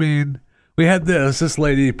 I mean, we had this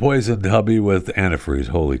lady poisoned hubby with antifreeze.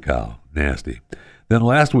 Holy cow, nasty. Then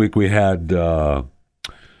last week we had, remember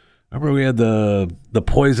we had the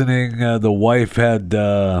poisoning. The wife had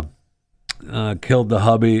killed the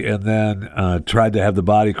hubby and then tried to have the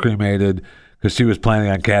body cremated because she was planning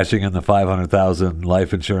on cashing in the $500,000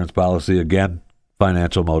 life insurance policy. Again,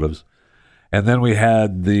 financial motives. And then we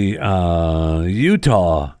had the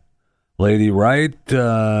Utah lady, right,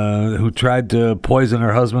 who tried to poison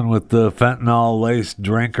her husband with the fentanyl-laced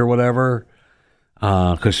drink or whatever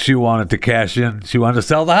because she wanted to cash in. She wanted to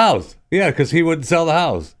sell the house. Yeah, because he wouldn't sell the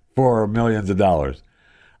house for millions of dollars.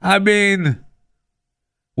 I mean,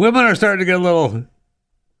 women are starting to get a little...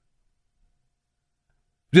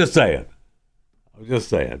 Just saying.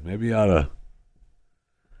 Maybe you ought to...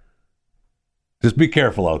 Just be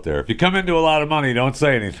careful out there. If you come into a lot of money, don't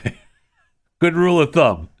say anything. Good rule of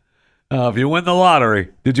thumb. If you win the lottery,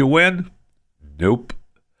 did you win? Nope.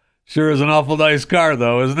 Sure is an awful nice car,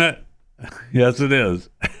 though, isn't it? Yes, it is.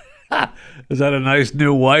 Is that a nice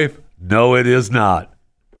new wife? No, it is not.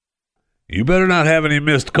 You better not have any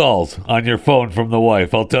missed calls on your phone from the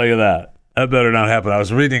wife, I'll tell you that. That better not happen. I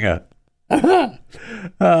was reading it.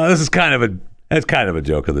 This is kind of a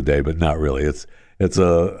joke of the day, but not really. It's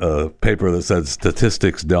a paper that says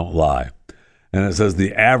statistics don't lie. And it says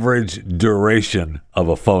the average duration of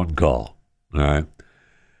a phone call. All right.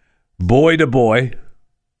 Boy to boy,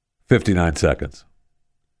 59 seconds.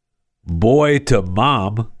 Boy to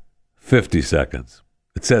mom, 50 seconds.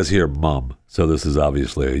 It says here mom, so this is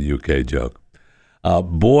obviously a UK joke.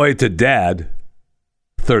 Boy to dad,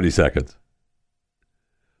 30 seconds.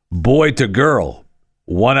 Boy to girl,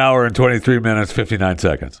 1 hour and 23 minutes, 59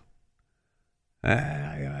 seconds.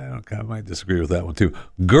 I might disagree with that one too.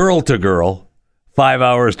 Girl to girl, 5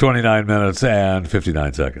 hours, 29 minutes, and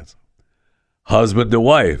 59 seconds. Husband to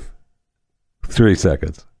wife, 3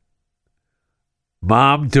 seconds.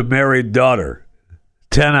 Mom to married daughter,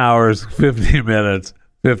 10 hours, 50 minutes,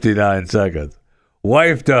 59 seconds.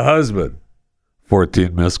 Wife to husband,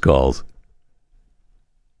 14 missed calls.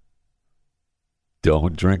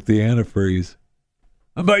 Don't drink the antifreeze.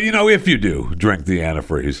 But, if you do drink the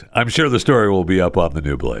antifreeze, I'm sure the story will be up on the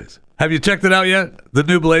New Blaze. Have you checked it out yet?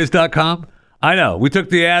 TheNewBlaze.com? I know. We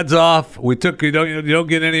took the ads off. You don't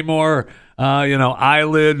get any more,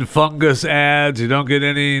 eyelid fungus ads. You don't get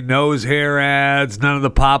any nose hair ads, none of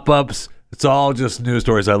the pop-ups. It's all just news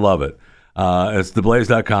stories. I love it. It's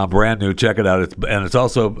TheBlaze.com, brand new. Check it out. It's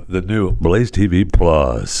also the new Blaze TV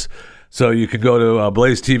Plus. So you can go to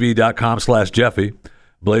blazetv.com/Jeffy,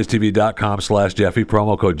 blazetv.com/Jeffy,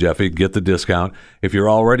 promo code Jeffy, get the discount. If you're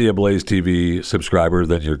already a Blaze TV subscriber,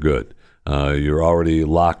 then you're good. You're already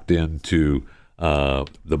locked into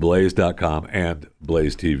theblaze.com and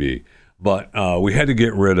Blaze TV. But we had to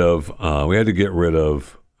get rid of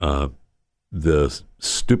the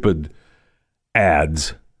stupid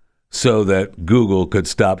ads so that Google could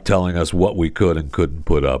stop telling us what we could and couldn't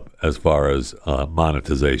put up as far as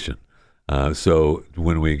monetization. So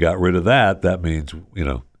when we got rid of that, that means,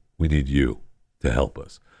 we need you to help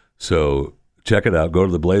us. So check it out. Go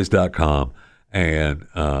to theblaze.com and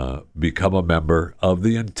become a member of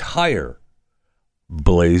the entire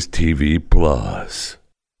Blaze TV Plus.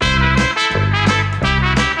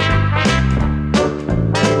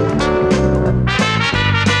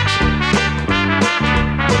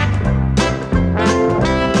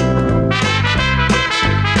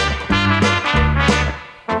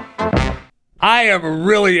 I am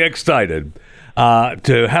really excited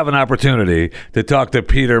to have an opportunity to talk to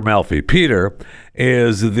Peter Melfi. Peter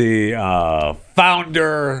is the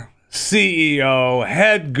founder, CEO,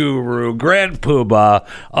 head guru, grand poobah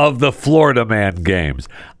of the Florida Man Games.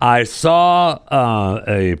 I saw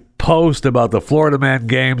a post about the Florida Man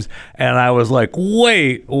Games, and I was like,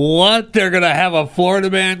 wait, what? They're going to have a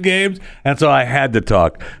Florida Man Games? And so I had to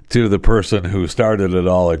talk to the person who started it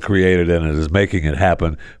all and created it and is making it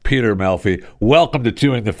happen, Peter Melfi. Welcome to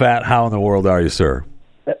Chewing the Fat. How in the world are you, sir?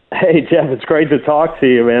 Hey, Jeff, it's great to talk to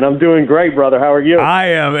you, man. I'm doing great, brother. How are you? I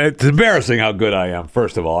am. It's embarrassing how good I am,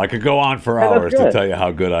 first of all. I could go on for hours to tell you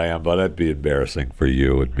how good I am, but that'd be embarrassing for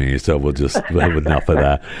you and me, so we'll just have enough of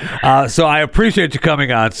that. So I appreciate you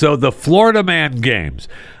coming on. So the Florida Man Games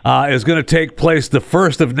is going to take place the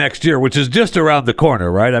 1st of next year, which is just around the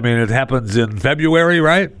corner, right? I mean, it happens in February,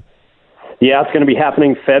 right? Yeah, it's going to be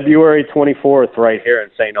happening February 24th right here in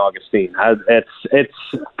St. Augustine. It's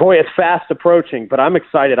fast approaching, but I'm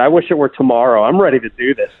excited. I wish it were tomorrow. I'm ready to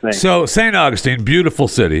do this thing. So St. Augustine, beautiful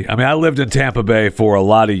city. I mean, I lived in Tampa Bay for a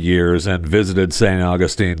lot of years and visited St.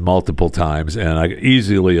 Augustine multiple times, and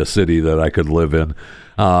easily a city that I could live in.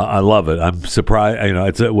 I love it. I'm surprised.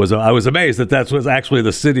 I was amazed that was actually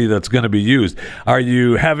the city that's going to be used. Are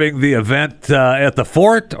you having the event at the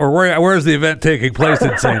fort, or where is the event taking place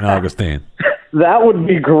in St. Augustine? That would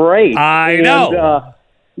be great. I know.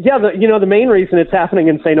 The main reason it's happening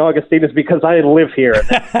in St. Augustine is because I live here.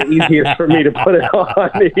 It's the easiest for me to put it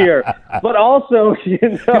on here. But also,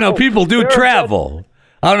 people do travel.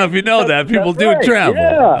 I don't know if you know that. People do travel.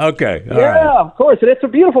 Yeah. Okay. All right. Of course. And it's a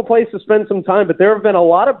beautiful place to spend some time, but there have been a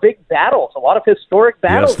lot of big battles, a lot of historic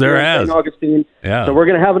battles yes, there has. in St. Augustine. Yeah. So we're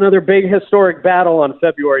going to have another big historic battle on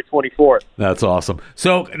February 24th. That's awesome.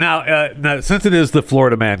 So now, since it is the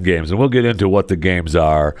Florida Man Games, and we'll get into what the games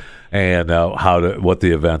are and what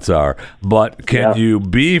the events are, but can you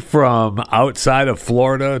be from outside of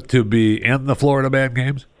Florida to be in the Florida Man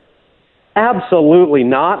Games? Absolutely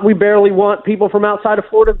not. We barely want people from outside of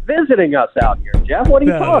Florida visiting us out here, Jeff. What are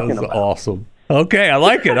you talking about? Awesome. Okay, I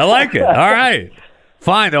like it. All right.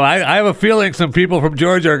 Fine. I have a feeling some people from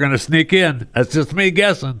Georgia are going to sneak in. That's just me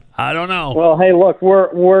guessing. I don't know. Well, hey, look,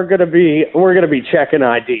 we're going to be checking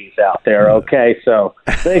IDs out there, okay? So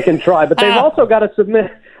they can try, but they've also got to submit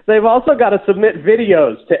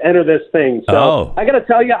videos to enter this thing. So I got to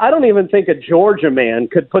tell you, I don't even think a Georgia man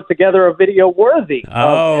could put together a video worthy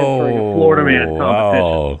of entering a Florida Man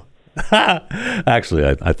competition.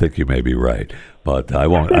 Actually, I think you may be right, but I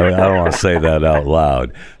won't. I don't want to say that out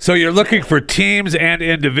loud. So you're looking for teams and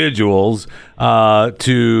individuals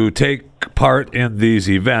to take part in these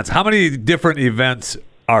events. How many different events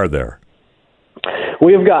are there?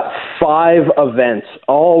 We've got 5 events,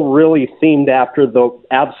 all really themed after the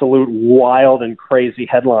absolute wild and crazy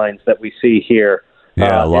headlines that we see here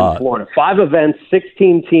Yeah, a lot. In Florida. 5 events,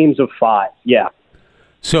 16 teams of 5. Yeah.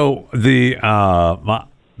 So the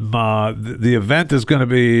event is going to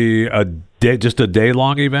be just a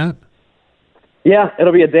day-long event? Yeah,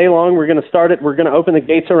 it'll be a day long. We're going to start it. We're going to open the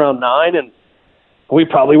gates around 9, and we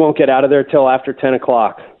probably won't get out of there till after 10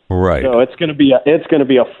 o'clock. Right. So it's going to be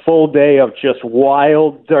a full day of just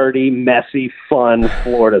wild, dirty, messy, fun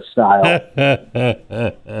Florida style.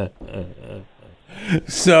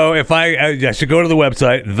 So if I should go to the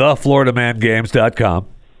website, thefloridamangames.com.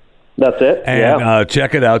 That's it. And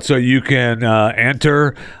check it out so you can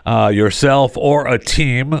enter yourself or a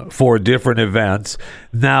team for different events.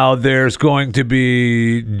 Now, there's going to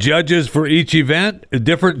be judges for each event,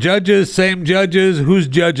 different judges, same judges. Who's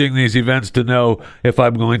judging these events to know if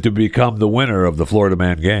I'm going to become the winner of the Florida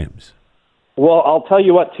Man Games? Well, I'll tell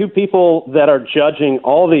you what, 2 people that are judging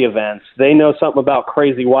all the events, they know something about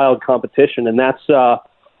crazy wild competition, and that's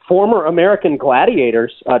former American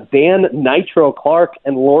gladiators, Dan Nitro Clark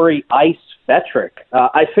and Lori Ice Fetrick.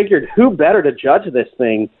 I figured who better to judge this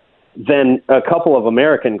thing than a couple of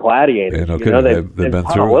American gladiators. Okay. You know, they've been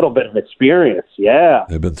had through a little bit of experience. Yeah.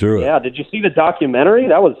 They've been through it. Yeah. Did you see the documentary?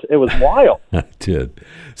 It was wild. I did.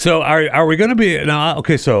 So are we going to be now?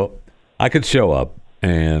 Okay, so I could show up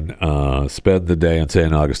and spend the day in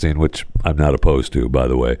St. Augustine, which I'm not opposed to, by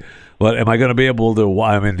the way. But am I going to be able to?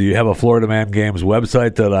 I mean, do you have a Florida Man Games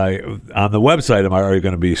website on the website? Are you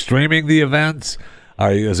going to be streaming the events?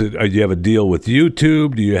 Do you have a deal with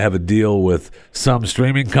YouTube? Do you have a deal with some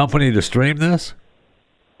streaming company to stream this?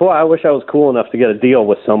 Boy, I wish I was cool enough to get a deal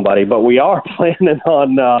with somebody, but we are planning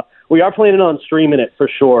on streaming it for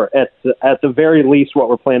sure. At the very least, what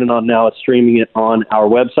we're planning on now is streaming it on our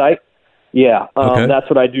website. Yeah, okay. That's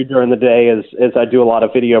what I do during the day. Is I do a lot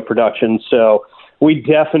of video production. So we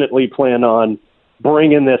definitely plan on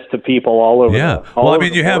bringing this to people all over. Yeah,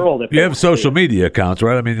 you have social media accounts,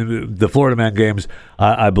 right? I mean, the Florida Man Games.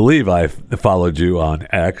 I believe I followed you on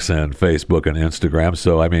X and Facebook and Instagram.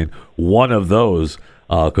 So I mean, one of those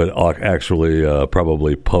could actually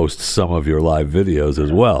probably post some of your live videos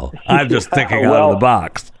as well. I'm just thinking out of the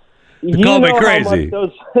box. Call me crazy.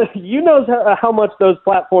 You know how much those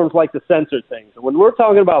platforms like to censor things. When we're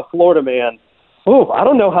talking about Florida Man, I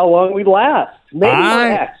don't know how long we'd last. Maybe on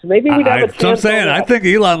X. Maybe we'd have a chance. I'm saying, I think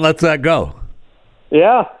Elon lets that go.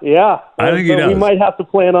 Yeah. I think he does. We might have to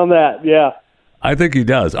plan on that. Yeah. I think he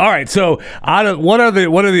does. All right. So, what are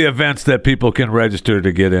the events that people can register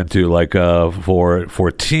to get into, like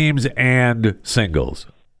for teams and singles?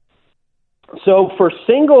 So for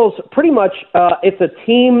singles, pretty much it's a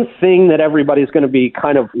team thing that everybody's going to be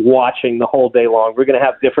kind of watching the whole day long. We're going to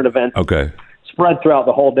have different events spread throughout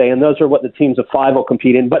the whole day, and those are what the teams of 5 will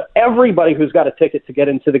compete in. But everybody who's got a ticket to get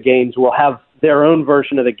into the games will have their own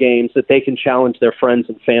version of the games that they can challenge their friends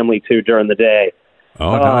and family to during the day.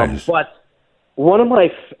 Oh, nice. But one of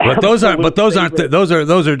my those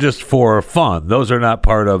are just for fun. Those are not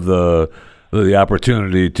part of the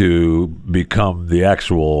opportunity to become the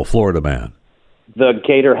actual Florida Man. The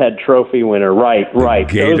Gatorhead Trophy winner, right.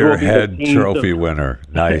 Gatorhead Trophy winner.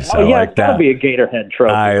 Nice. Oh, I like that. That'll be a Gatorhead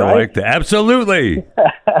Trophy. I like that. Absolutely.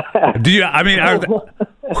 Do you? I mean, tell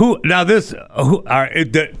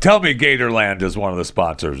me, Gatorland is one of the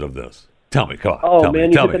sponsors of this. Tell me, come on. Oh,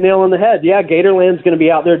 man, you hit the nail on the head. Yeah, Gatorland's going to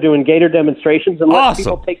be out there doing Gator demonstrations and letting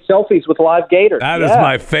people take selfies with live Gators. That is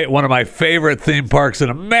one of my favorite theme parks in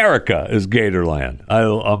America is Gatorland.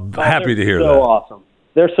 I'm happy to hear that. So awesome.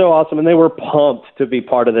 They're so awesome, and they were pumped to be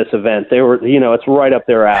part of this event. They were, it's right up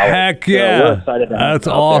their alley. Heck yeah. So we're excited to have That's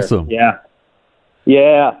awesome. There.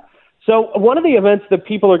 Yeah. So one of the events that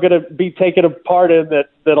people are going to be taking a part in that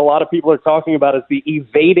a lot of people are talking about is the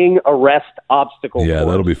evading arrest obstacle course.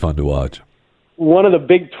 That'll be fun to watch. One of the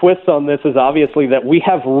big twists on this is obviously that we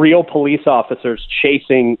have real police officers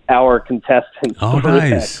chasing our contestants through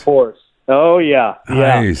that course. Oh, yeah.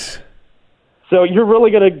 Nice. So you're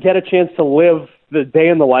really going to get a chance to live the day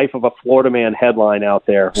in the life of a Florida Man headline out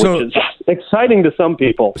there, which is exciting to some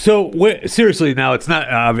people. So seriously, now it's not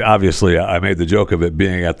obviously. I made the joke of it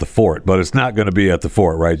being at the fort, but it's not going to be at the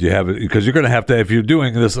fort, right? You have it because you're going to have to. If you're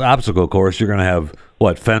doing this obstacle course, you're going to have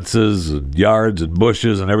fences and yards and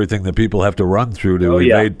bushes and everything that people have to run through to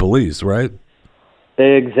evade police, right?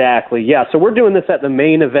 Exactly. Yeah. So we're doing this at the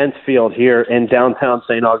main events field here in downtown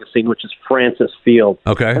St. Augustine, which is Francis Field.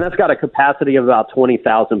 Okay. And that's got a capacity of about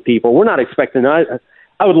 20,000 people. We're not expecting that.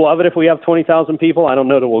 I would love it if we have 20,000 people. I don't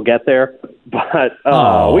know that we'll get there, but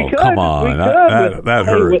we could. Come on. We could. That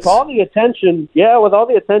hurts. With all the attention, with all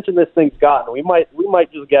the attention this thing's gotten, we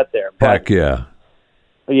might just get there. Heck yeah.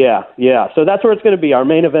 Yeah. So that's where it's going to be, our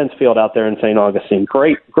main events field out there in St. Augustine.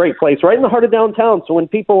 Great place, right in the heart of downtown. So when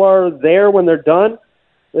people are there, when they're done,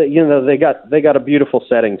 they got a beautiful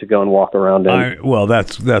setting to go and walk around in. Well,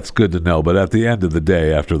 that's good to know. But at the end of the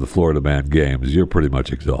day, after the Florida Man games, you're pretty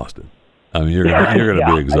much exhausted. I mean, you're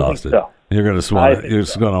gonna be exhausted. So. You're gonna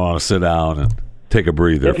just gonna want to sit down and take a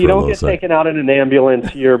breather. If you don't get taken out in an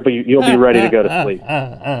ambulance, you'll be ready to go to sleep.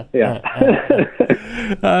 Yeah,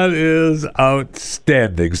 that is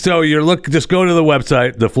outstanding. So just go to the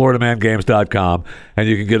website, thefloridamangames.com, and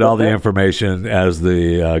you can get all the information as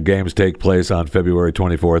the games take place on February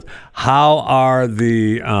 24th. How are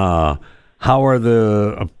the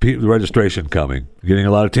registration coming? Getting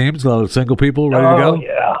a lot of teams, a lot of single people ready to go?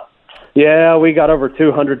 Yeah, we got over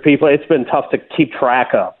 200 people. It's been tough to keep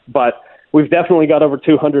track of, but we've definitely got over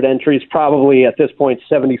 200 entries, probably at this point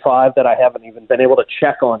 75 that I haven't even been able to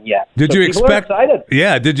check on yet. Did you expect? Excited.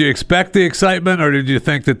 Yeah, did you expect the excitement, or did you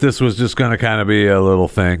think that this was just going to kind of be a little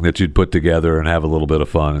thing that you'd put together and have a little bit of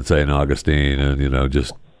fun in St. Augustine, and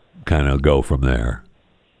just kind of go from there?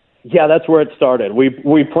 Yeah, that's where it started.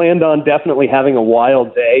 We planned on definitely having a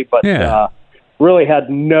wild day, but really had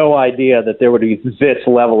no idea that there would be this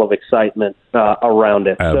level of excitement around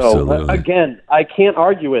it. Absolutely. So, again, I can't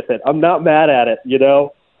argue with it. I'm not mad at it,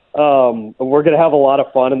 We're going to have a lot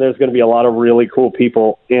of fun, and there's going to be a lot of really cool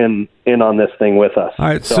people in on this thing with us. All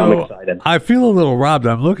right, so I'm excited. I feel a little robbed.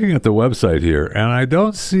 I'm looking at the website here, and I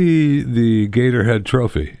don't see the Gatorhead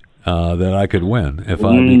Trophy that I could win if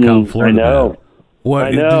I become Florida Man.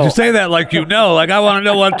 What did you say that like Like, I want to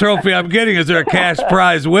know what trophy I'm getting. Is there a cash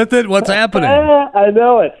prize with it? What's happening? I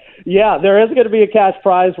know it. Yeah, there is going to be a cash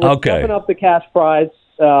prize. We're stepping up the cash prize.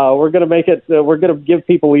 We're going to make it. We're going to give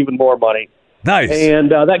people even more money. Nice.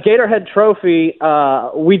 And that Gatorhead Trophy,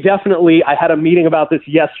 I had a meeting about this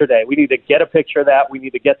yesterday. We need to get a picture of that. We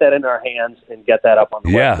need to get that in our hands and get that up on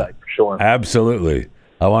the website for sure. Absolutely.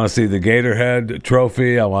 I want to see the Gatorhead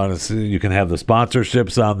Trophy. I want to see, you can have the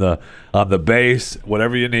sponsorships on the base,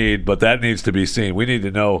 whatever you need, but that needs to be seen. We need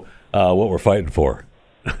to know what we're fighting for.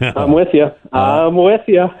 I'm with you. I'm with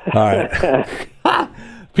you. All right.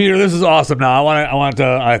 Peter, this is awesome. Now,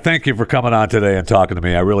 I thank you for coming on today and talking to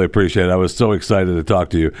me. I really appreciate it. I was so excited to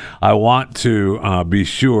talk to you. I want to be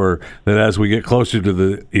sure that as we get closer to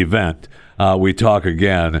the event, we talk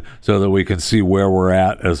again so that we can see where we're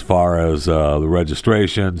at as far as the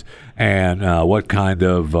registrations and what kind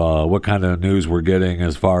of news we're getting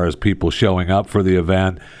as far as people showing up for the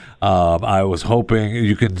event. I was hoping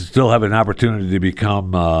you can still have an opportunity to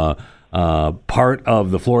become part of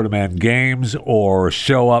the Florida Man Games or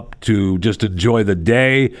show up to just enjoy the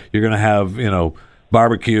day. You're going to have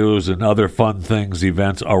barbecues and other fun things,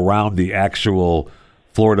 events around the actual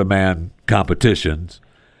Florida Man competitions.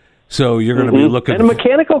 So you're going to be looking... And a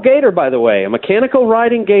mechanical gator, by the way. A mechanical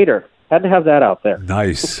riding gator. Had to have that out there.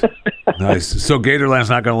 Nice. Nice. So Gatorland's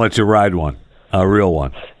not going to let you ride one, a real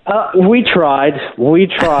one. We tried.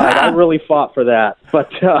 I really fought for that.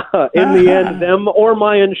 But in the end, them or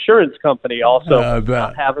my insurance company also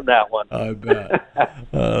not having that one. I bet.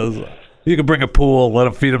 You can bring a pool, let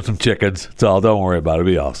them feed them some chickens. That's all. Don't worry about it.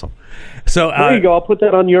 It'll be awesome. So there you go. I'll put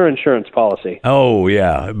that on your insurance policy. Oh,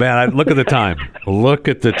 yeah. Man, look at the time. Look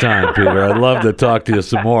at the time, Peter. I'd love to talk to you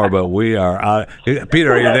some more, but we are out.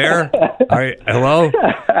 Peter, are you there? Hello?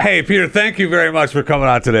 Hey, Peter, thank you very much for coming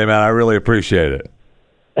on today, man. I really appreciate it.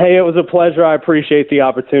 Hey, it was a pleasure. I appreciate the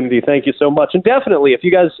opportunity. Thank you so much. And definitely, if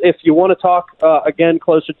you want to talk again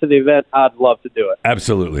closer to the event, I'd love to do it.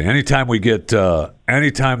 Absolutely. Anytime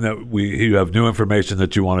that you have new information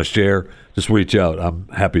that you want to share, just reach out. I'm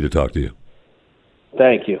happy to talk to you.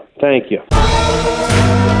 Thank you.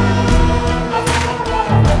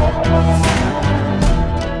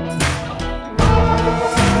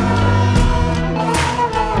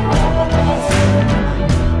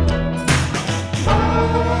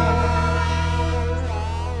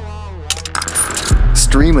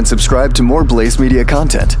 Stream and subscribe to more Blaze Media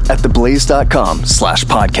content at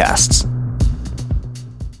theblaze.com/podcasts.